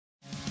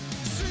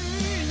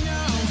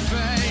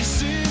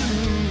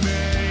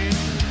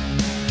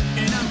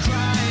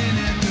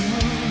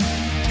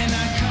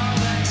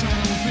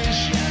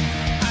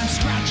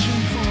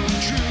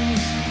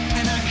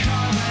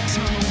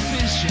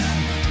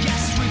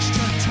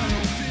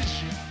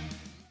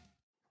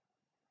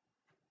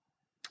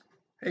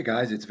Hey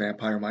guys, it's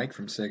Vampire Mike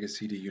from Sega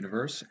CD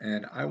Universe,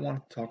 and I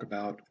want to talk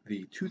about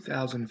the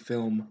 2000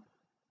 film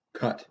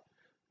Cut.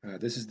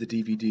 This is the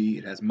DVD.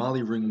 It has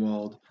Molly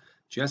Ringwald,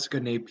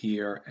 Jessica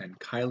Napier, and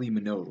Kylie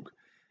Minogue.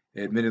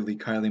 Admittedly,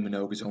 Kylie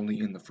Minogue is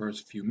only in the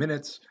first few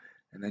minutes,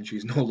 and then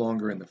she's no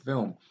longer in the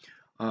film.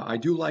 I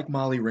do like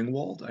Molly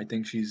Ringwald. I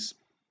think she's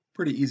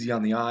pretty easy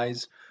on the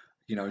eyes.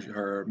 You know,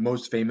 her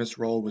most famous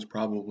role was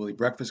probably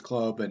Breakfast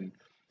Club and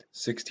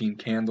 16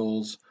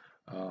 Candles.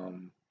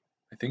 Um,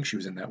 I think she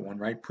was in that one,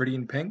 right? Pretty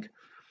in Pink.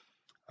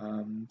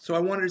 So I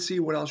wanted to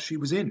see what else she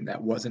was in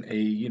that wasn't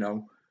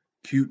a,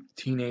 cute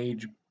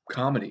teenage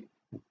comedy.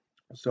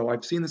 So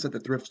I've seen this at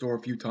the thrift store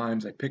a few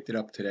times. I picked it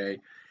up today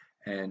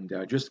and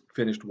just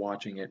finished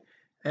watching it,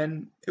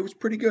 and it was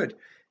pretty good.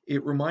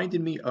 It reminded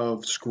me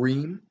of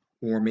Scream,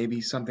 or maybe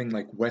something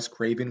like Wes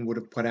Craven would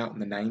have put out in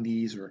the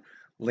 90s or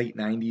late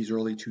 90s,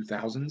 early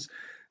 2000s.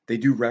 They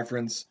do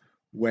reference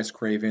Wes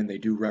Craven, they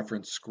do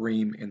reference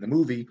Scream in the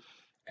movie,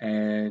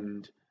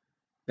 and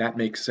that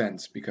makes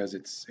sense because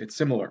it's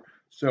similar.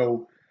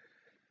 So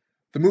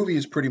the movie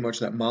is pretty much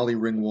that Molly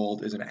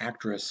Ringwald is an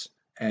actress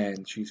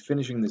and she's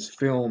finishing this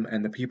film,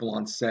 and the people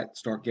on set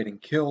start getting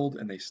killed,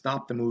 and they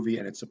stop the movie,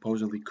 and it's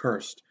supposedly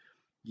cursed.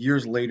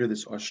 Years later,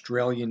 this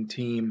Australian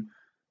team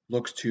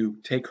looks to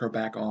take her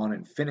back on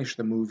and finish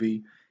the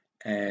movie,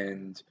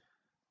 and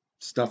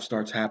stuff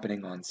starts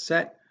happening on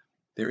set.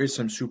 There is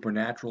some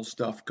supernatural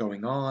stuff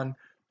going on,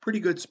 pretty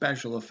good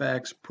special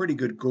effects, pretty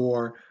good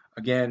gore.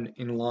 Again,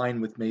 in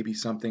line with maybe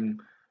something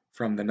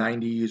from the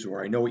 90s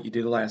or I Know What You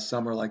Did Last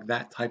Summer, like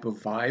that type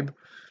of vibe.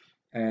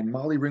 And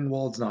Molly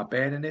Ringwald's not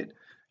bad in it.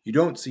 You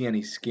don't see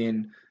any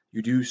skin.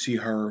 You do see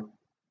her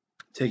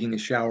taking a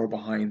shower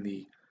behind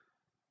the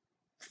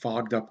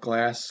fogged up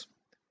glass,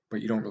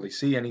 but you don't really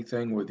see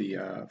anything, or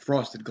the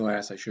frosted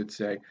glass, I should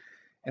say.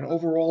 And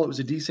overall, it was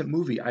a decent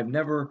movie. I've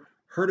never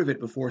heard of it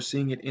before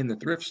seeing it in the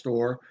thrift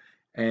store.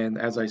 And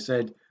as I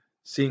said,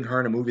 seeing her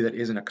in a movie that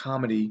isn't a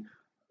comedy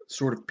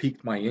sort of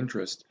piqued my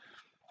interest.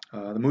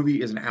 The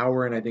movie is an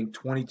hour and I think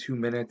 22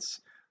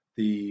 minutes.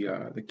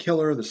 The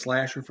killer, the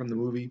slasher from the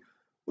movie,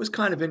 was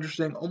kind of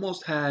interesting.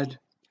 Almost had,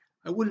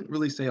 I wouldn't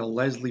really say a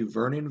Leslie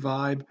Vernon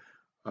vibe,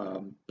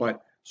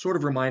 but sort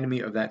of reminded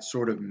me of that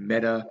sort of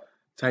meta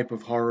type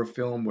of horror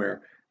film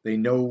where they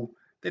know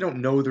they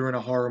don't know they're in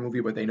a horror movie,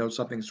 but they know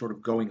something's sort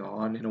of going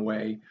on in a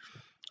way.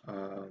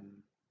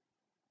 Um,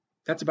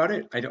 that's about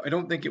it. I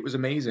don't think it was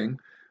amazing,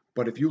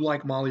 but if you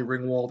like Molly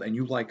Ringwald and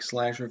you like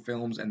slasher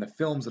films and the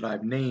films that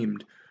I've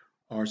named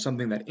are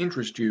something that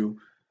interests you,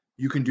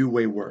 you can do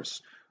way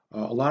worse.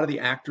 A lot of the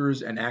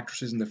actors and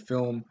actresses in the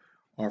film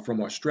are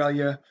from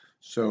Australia,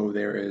 so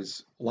there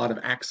is a lot of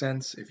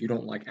accents. If you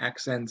don't like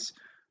accents,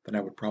 then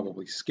I would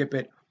probably skip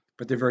it,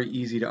 but they're very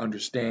easy to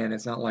understand.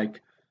 It's not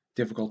like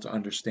difficult to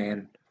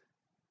understand,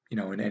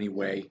 in any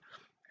way.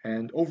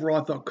 And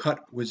overall, I thought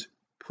Cut was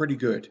pretty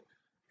good.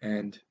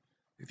 And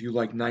if you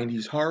like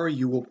 90s horror,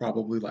 you will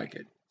probably like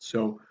it.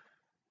 So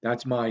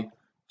that's my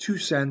 2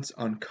 cents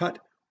on Cut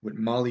with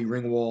Molly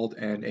Ringwald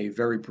and a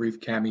very brief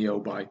cameo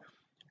by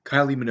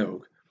Kylie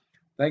Minogue.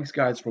 Thanks,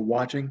 guys, for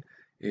watching.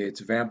 It's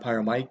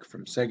Vampire Mike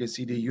from Sega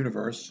CD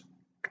Universe.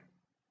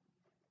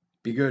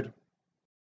 Be good.